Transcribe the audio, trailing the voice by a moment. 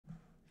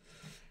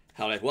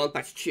Hello everyone,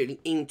 back to tuning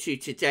into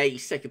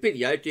today's second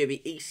video, doing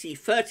the EC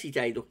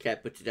 30-day look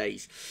ahead for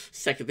today's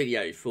second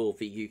video for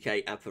the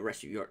UK and for the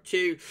rest of Europe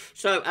too.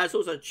 So as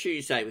also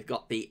Tuesday, we've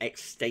got the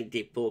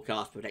extended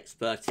forecast for the next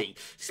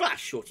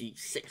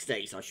 30/46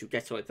 days. I shall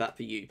get on that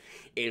for you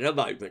in a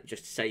moment.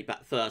 Just to say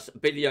that first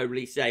video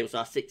release today was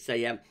our 6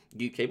 AM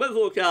UK weather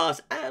forecast,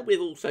 and we've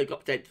also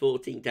got the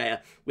 10-14 day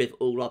with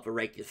all other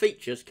regular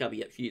features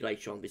coming up for you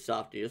later on this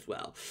afternoon as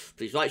well.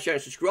 Please like, share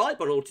and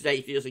subscribe on all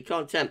today's videos and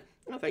content.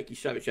 Well, thank you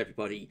so much,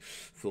 everybody,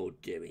 for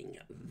doing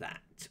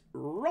that.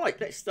 Right,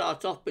 let's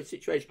start off with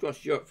situation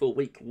across Europe for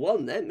week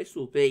one then. This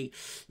will be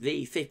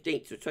the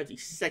 15th to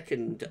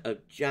 22nd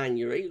of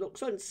January.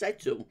 Looks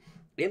unsettled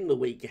in the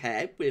week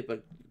ahead with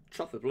a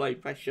trough of low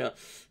pressure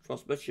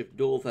across much of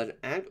northern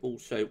and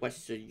also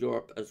western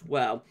Europe as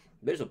well.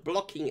 There's a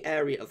blocking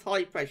area of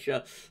high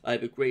pressure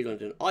over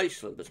Greenland and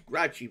Iceland that's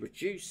gradually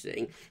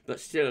reducing, but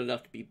still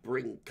enough to be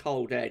bringing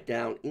cold air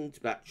down into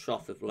that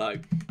trough of low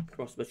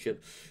across much of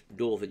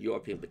northern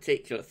Europe in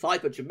particular.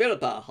 500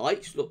 millibar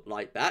heights look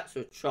like that,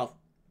 so a trough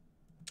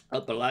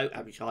below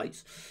average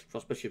heights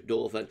across much of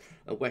northern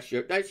and west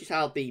Europe. Notice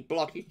how the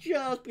block is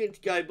just beginning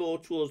to go more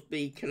towards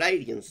the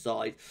Canadian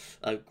side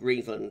of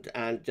Greenland,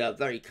 and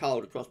very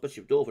cold across much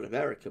of northern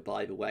America,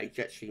 by the way.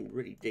 Jet stream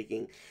really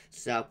digging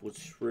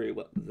southwards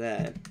through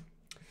there.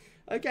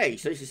 Okay,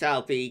 so this is how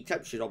the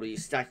temperature anomaly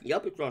is stacking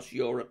up across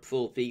Europe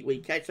for the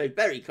weekend. So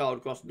very cold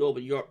across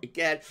northern Europe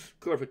again.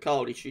 Current of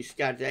cold issues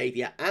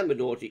Scandinavia and the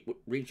Nordic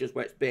regions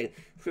where it's been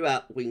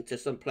throughout winter.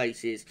 Some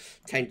places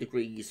 10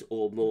 degrees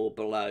or more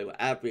below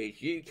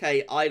average.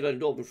 UK, Ireland,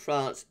 northern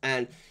France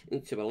and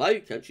into the Low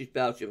Countries,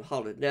 Belgium,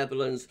 Holland,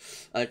 Netherlands.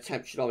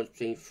 Temperature anomalies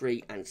between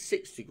 3 and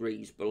 6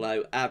 degrees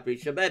below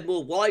average. And then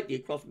more widely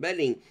across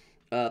many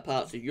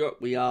parts of Europe,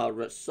 we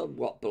are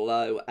somewhat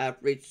below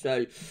average.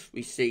 So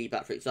we see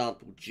that, for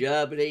example,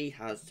 Germany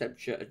has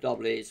temperature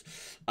anomalies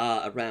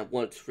around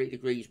 1 to 3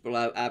 degrees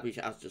below average,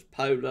 as does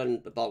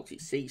Poland, the Baltic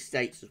Sea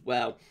states as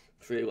well,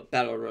 through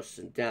Belarus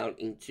and down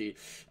into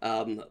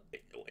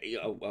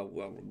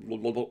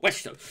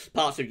western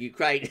parts of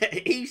Ukraine.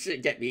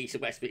 Eastern, get me east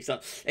and west mixed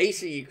up.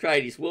 Eastern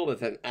Ukraine is warmer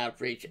than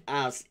average,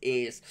 as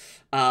is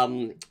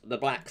the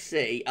Black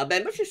Sea. And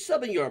then much of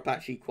southern Europe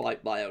actually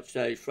quite mild.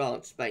 So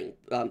France, Spain,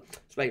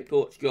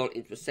 Portugal,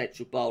 into the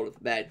central bowl of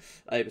Med,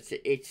 over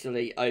to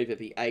Italy, over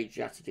the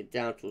Adriatic and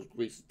down towards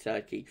Greece and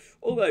Turkey.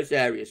 All those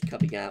areas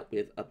coming out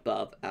with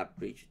above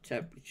average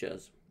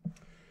temperatures.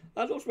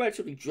 And also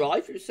relatively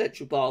dry through the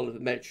central bowl of the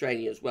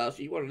Mediterranean as well,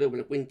 so you want a little bit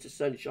of winter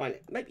sunshine.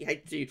 Maybe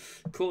head to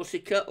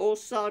Corsica or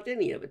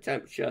Sardinia. The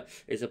temperature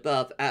is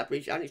above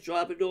average and it's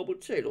drier than normal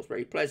too. It looks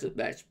very pleasant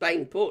there.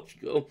 Spain,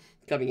 Portugal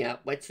coming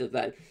out wetter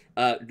than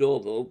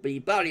normal. The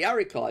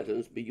Balearic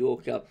Islands,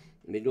 Mallorca,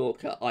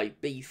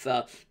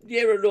 Ibiza,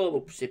 nearer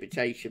normal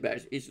precipitation,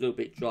 but it's a little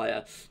bit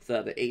drier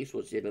further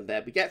eastwards even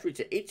there. We get through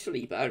to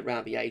Italy, but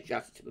around the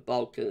Adriatic to the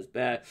Balkans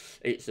there,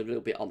 it's a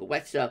little bit on the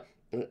wetter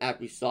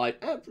average side,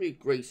 and through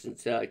Greece and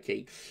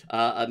Turkey,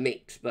 a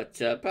mix, but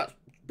perhaps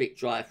a bit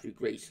drier through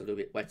Greece, a little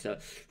bit wetter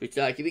through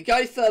Turkey. We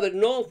go further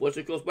northwards,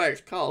 of course, where it's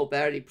cold,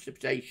 barely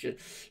precipitation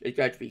is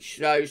going to be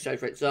snow. So,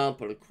 for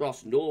example,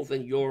 across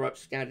northern Europe,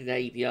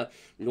 Scandinavia,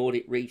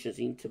 Nordic regions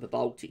into the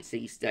Baltic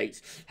Sea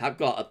states have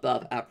got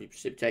above average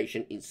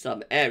precipitation in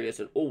some areas,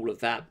 and all of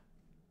that,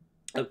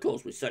 of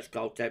course, with such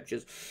cold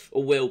temperatures,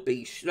 will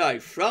be snow.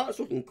 France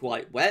looking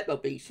quite wet.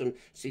 There'll be some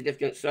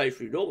significant snow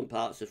through northern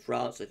parts of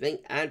France, I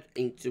think, and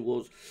in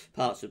towards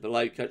parts of the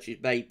Low Countries,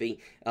 maybe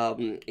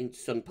into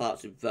some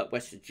parts of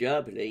western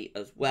Germany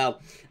as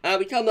well. And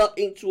we come up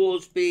in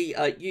towards the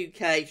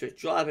UK, so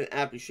it's dry and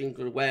average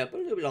England and Wales, but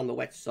a little bit on the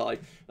west side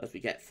as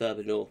we get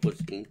further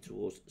northwards in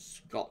towards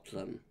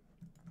Scotland.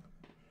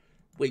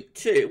 Week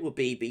 2 will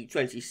be the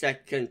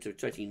 22nd to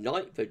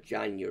 29th of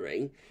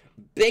January.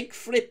 Big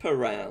flip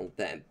around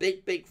then.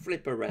 Big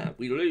flip around.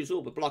 We lose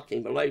all the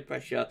blocking. The low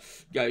pressure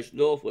goes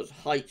northwards.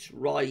 Heights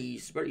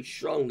rise very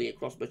strongly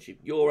across much of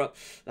Europe.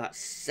 That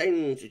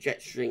sends a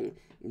jet stream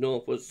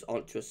northwards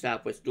onto a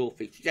southwest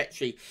northeast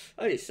trajectory,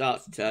 and it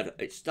starts to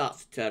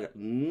turn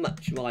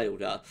much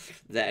milder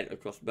then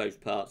across most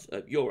parts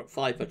of Europe.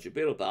 500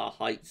 millibar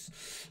heights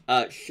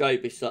show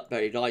this up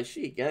very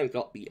nicely. Again, we've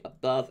got the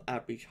above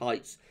average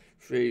heights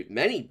through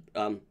many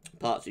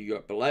parts of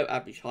Europe, below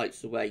average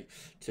heights away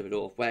to the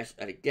northwest,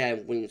 and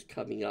again winds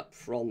coming up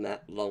from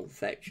that long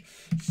fetch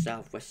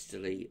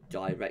southwesterly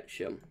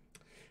direction.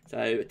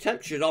 So the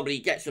temperature anomaly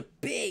gets a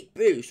big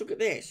boost. Look at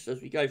this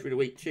as we go through the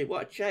week 2.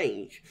 What a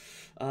change.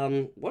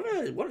 What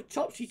a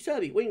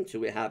topsy-turvy winter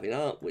we're having,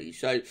 aren't we?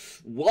 So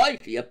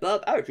widely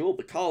above average. All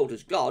the cold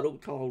has gone. All the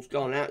cold's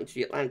gone out into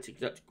the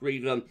Atlantic, up to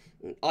Greenland,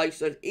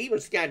 Iceland,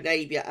 even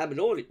Scandinavia and the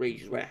Nordic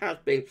regions, where it has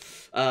been,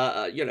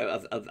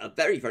 a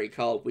very, very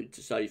cold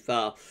winter so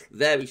far.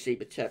 There we see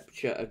the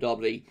temperature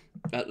anomaly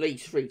at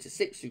least 3 to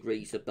 6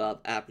 degrees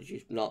above average,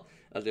 if not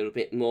a little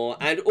bit more.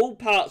 And all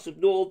parts of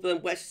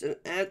northern, western,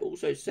 and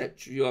also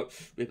central Europe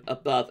with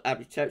above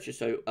average temperature.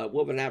 So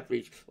warmer than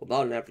average, or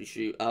mild than average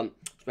through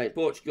Spain,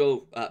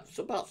 Portugal,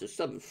 some parts of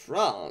southern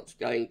France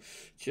going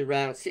to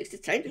around 6 to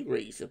 10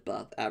 degrees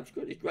above average.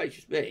 Goodness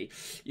gracious me.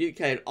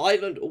 UK and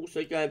Ireland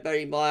also going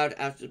very mild,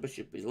 as does much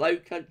of the Low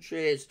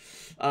Countries.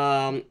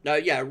 No,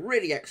 yeah,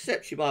 really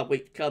exceptionally mild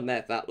week to come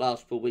there for that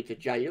last full week of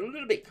January. A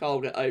little bit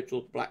colder over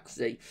towards the Black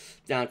Sea,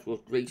 down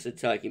towards Greece and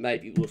Turkey.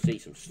 Maybe we'll see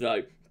some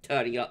snow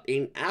turning up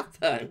in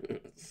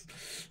Athens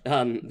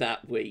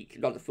that week.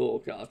 Not a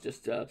forecast,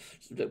 just a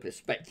little bit of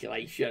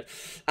speculation.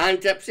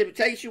 And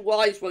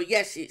precipitation-wise, well,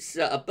 yes, it's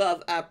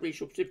above average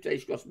for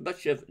precipitation across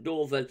much of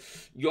northern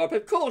Europe.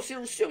 Of course,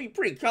 it'll still be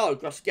pretty cold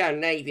across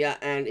Scandinavia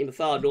and in the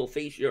far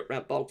northeast Europe,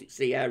 around Baltic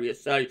Sea area.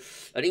 So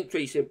an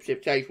increase in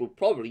precipitation will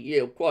probably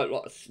yield quite a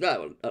lot of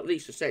snow, at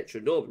least the central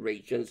and northern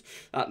regions.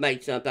 May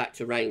turn back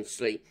to rain,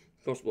 sleet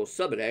across more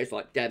southern areas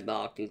like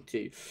Denmark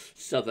into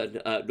southern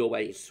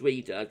Norway and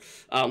Sweden.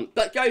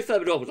 But go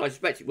further northwards, I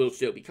suspect it will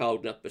still be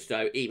cold enough for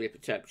snow, even if the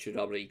temperature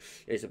normally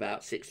is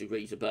about 6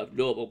 degrees above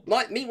normal.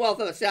 Meanwhile,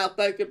 further south,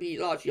 both can be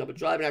largely up and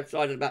dry, and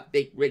outside of that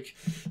big ridge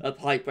of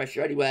high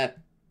pressure anywhere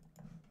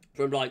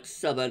from like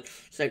southern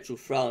central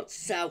France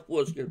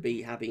southwards, going to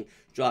be having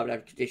dry and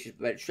average conditions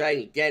for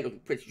Mediterranean. Again, looking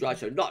pretty dry,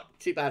 so not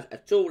too bad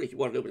at all. If you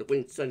want a little bit of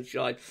wind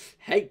sunshine,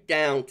 head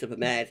down to the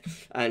Med,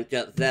 and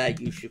there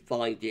you should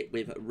find it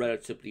with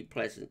relatively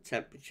pleasant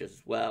temperatures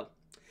as well.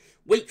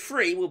 Week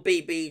 3 will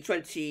be the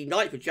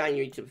 29th of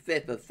January to the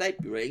 5th of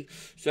February.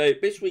 So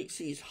this week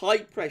sees high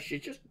pressure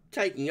just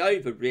taking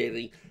over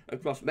really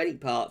across many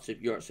parts of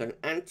Europe. So an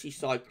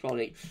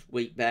anticyclonic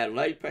week there.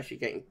 Low pressure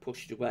getting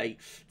pushed away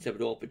to the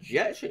north. But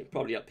yes, it's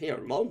probably up here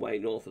a long way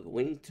north of the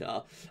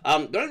winter.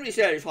 The only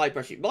reason there is high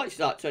pressure, it might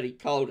start turning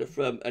colder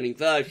from an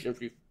inversion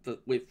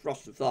with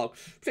frost and fog,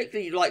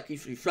 particularly likely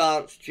through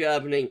France,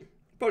 Germany,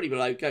 probably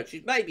below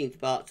countries, maybe into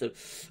parts of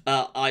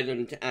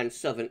Ireland and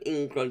southern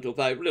England,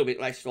 although a little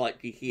bit less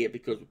likely here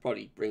because we're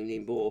probably bringing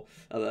in more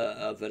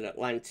of an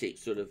Atlantic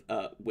sort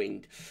of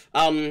wind.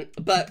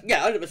 But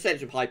yeah, under the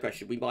centre of high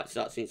pressure, we might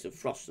start seeing some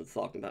frost and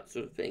fog and that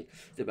sort of thing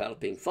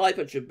developing.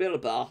 500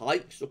 millibar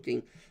heights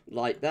looking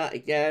like that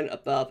again,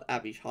 above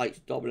average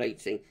heights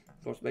dominating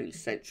across many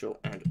central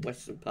and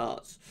western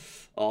parts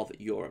of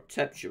Europe.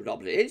 Temperature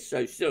anomaly is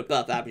so still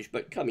above average,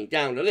 but coming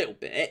down a little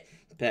bit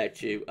compared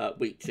to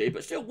week 2,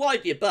 but still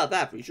widely above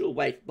average all the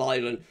way from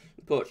Ireland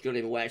and Portugal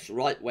in the west,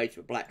 right the way to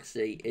the Black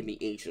Sea in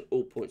the east, and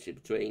all points in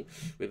between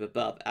with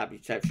above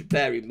average temperature.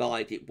 Bear in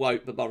mind, the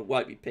model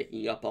won't be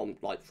picking up on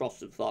like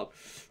frost and fog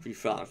through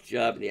France,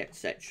 Germany,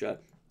 etc.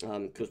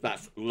 Because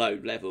that's low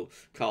level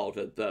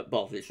colder. The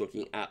model is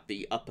looking at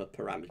the upper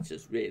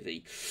parameters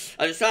really.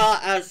 And as far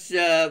as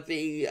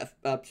the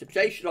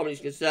precipitation anomaly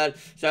is concerned,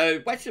 so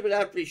western and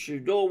average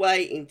through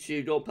Norway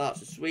into north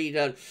parts of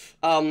Sweden,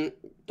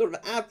 sort of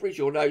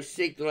average or no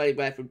signal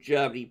anywhere from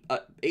Germany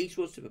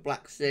eastwards to the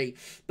Black Sea,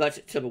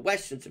 but to the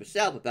west and to the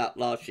south, about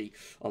largely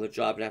on the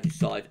dry and average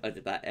side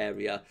under that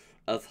area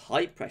of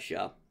high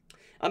pressure.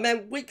 And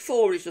then week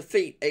 4 is the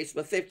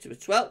 5th to the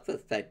 12th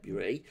of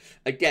February.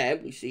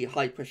 Again, we see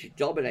high pressure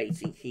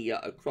dominating here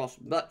across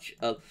much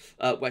of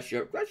West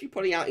Europe, gradually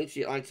pulling out into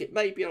the Atlantic,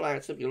 maybe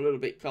allowing something a little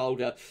bit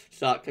colder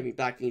start coming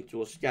back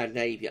into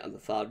Scandinavia and the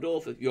far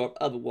north of Europe.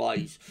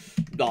 Otherwise,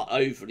 not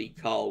overly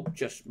cold,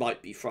 just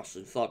might be frost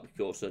and fog, of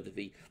course, under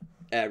the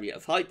area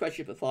of high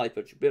pressure. For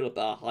 500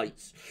 millibar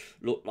heights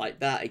look like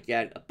that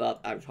again,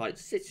 above average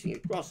heights sitting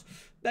across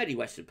many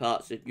western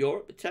parts of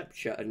Europe. The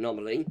temperature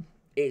anomaly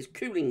is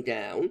cooling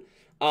down.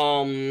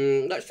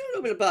 That's still a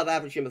little bit above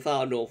average in the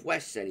far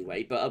northwest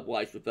anyway, but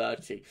otherwise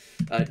reverting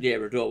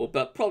nearer normal,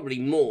 but probably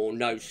more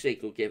no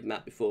signal given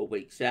that before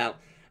weeks out.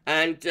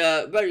 And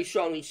very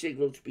strongly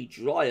signalled to be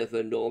drier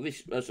than normal.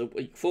 This as a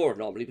week 4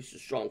 anomaly. This is a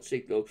strong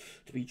signal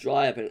to be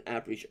drier than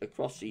average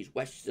across these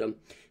western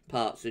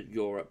parts of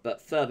Europe,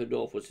 but further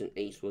northwards and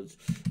eastwards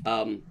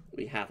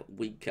we have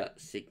weaker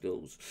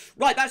signals.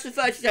 Right, that's the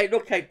 30-day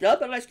look ahead done,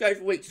 but let's go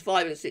for weeks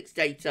 5 and 6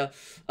 data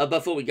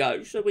before we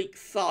go. So week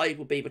 5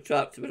 will be the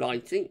 12th to the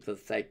 19th of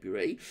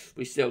February.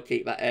 We still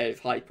keep that area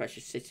of high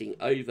pressure sitting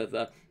over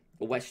the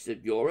western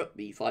Europe,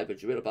 the 500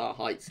 millibar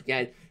heights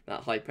again,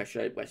 that high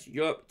pressure over Western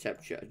Europe,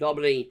 temperature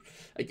anomaly.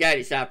 Again,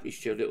 it's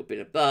averaged to a little bit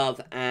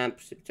above, and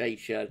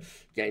precipitation,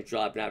 again,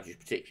 dry and average,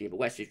 particularly in the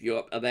west of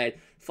Europe. And then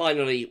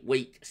finally,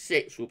 week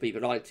 6 will be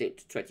the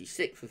 19th to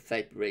 26th of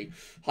February.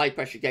 High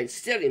pressure again,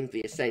 still in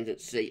the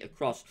ascendancy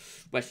across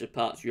western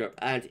parts of Europe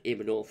and in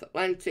the North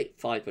Atlantic,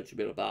 500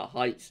 millibar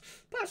heights.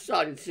 But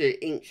starting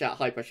to inch that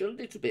high pressure a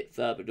little bit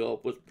further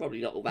north, was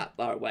probably not all that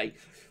far away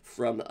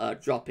from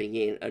dropping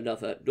in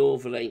another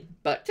northerly.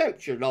 But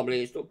temperature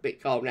anomaly is a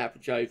bit cold and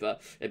average over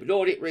in the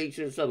Nordic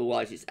regions,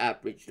 otherwise it's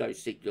average, no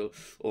signal,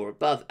 or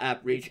above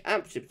average,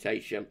 and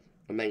precipitation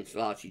remains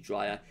largely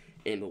drier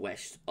in the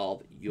west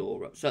of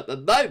Europe. So at the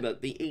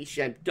moment, the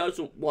ECM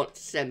doesn't want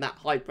to send that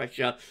high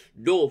pressure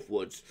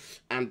northwards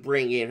and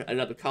bring in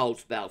another cold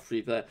spell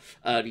through the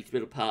early to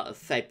middle part of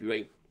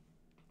February.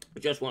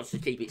 just wants to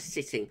keep it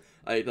sitting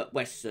over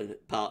western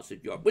parts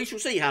of Europe. We shall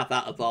see how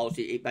that evolves.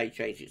 It may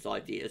change its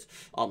ideas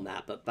on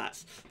that, but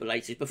that's the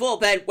latest. Before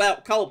then,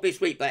 well, cold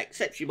this week, but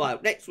exceptionally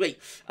mild next week,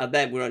 and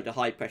then we're under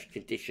high pressure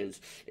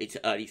conditions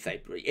into early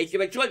February. If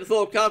you enjoyed the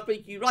forecast,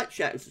 please you like,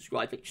 share, and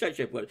subscribe. Thank you so much,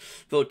 everyone,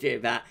 for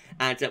doing that,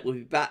 and we'll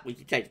be back with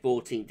the 10 to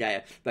 14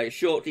 day very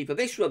shortly. For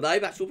this one, though,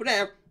 that's all for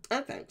now,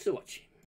 and thanks for watching.